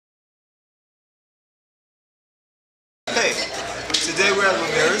Today we're at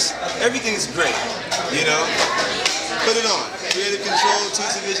Ramirez. Everything's great, you know. Put it on. Creative Control,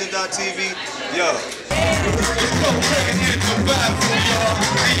 tisavision.tv. Yo.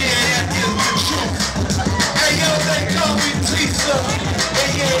 Hey yo, they call me Tisa.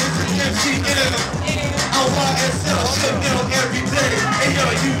 Hey yo, it's an MCM. On YSL, shutdown every day. Hey yo,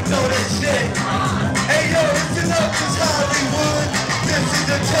 you know that shit. Hey yo, it's enough to Hollywood. This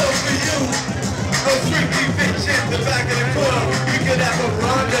is a tale for you. A freaky bitch in the back of the club. We could have a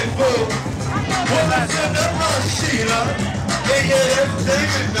rendezvous. Well, I send up Rashida. Hey yeah, that's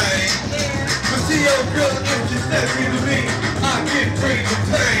David, man. But see your girl, if you step into me, I get free to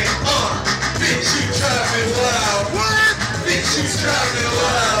pain. Bitch, you driving loud. What? Bitch, you driving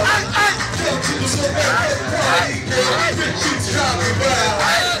loud. Come to the party, girl. Bitch, you driving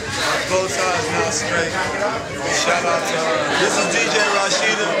loud. Both sides now straight. Shout out to her. This is DJ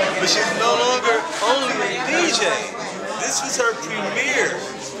Rashida, but she's no longer only a DJ. This was her premiere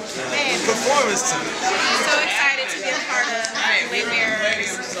performance to me. I'm so excited to be a part of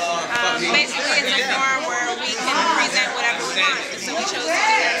Mirrors. Basically, it's a forum where we can present whatever we want. So we chose to do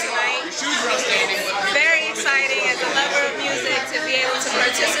that tonight. Very exciting as a lover of music to be able to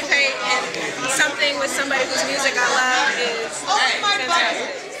participate in something with somebody whose music I love is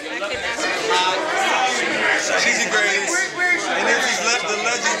fantastic. She's the greatest. And then she's left the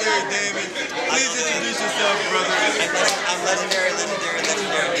legendary Damon. Please introduce yourself, brother. I'm legendary Damon.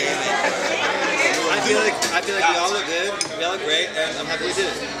 I feel like we all look good, we all look great, and I'm happy we did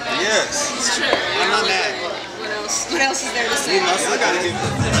it. Yes. It's true. I'm not mad. What else is there to say? We must look good.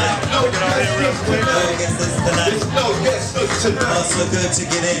 Must look good to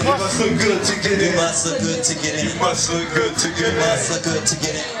get in. Must look good to get in. Must look good to get in. Must look good to get in. Must look good to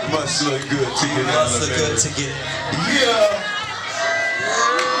get in. Must look good to get in. Must look good to get in. Yeah.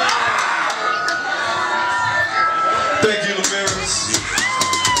 Thank you, Ramirez.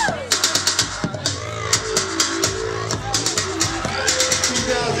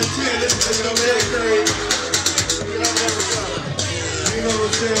 2010, this is on the 8th grade. You know what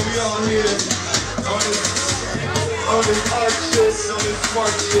I'm saying? We all here on this art shit, on this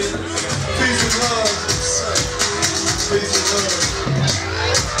smart shit. Peace and love. Peace and love.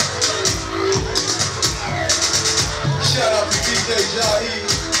 Shout out to DJ Jahi.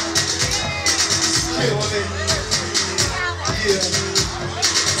 Killing it. Yeah.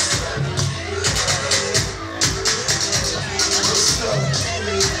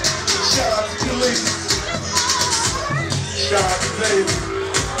 Shout out to Keli. Shout out to Baby.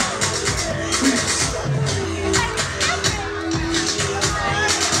 Peace.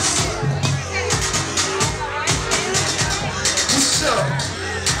 What's up?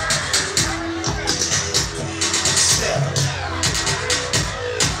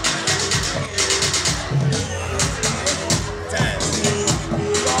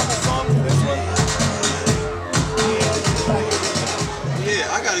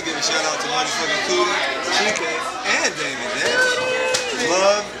 I gotta give a shout out to motherfucking Kudi, and Damon. Damn.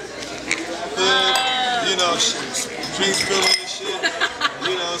 Love, food, you know, street spilling and shit.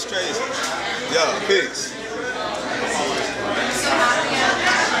 You know, it's crazy. Yo, peace.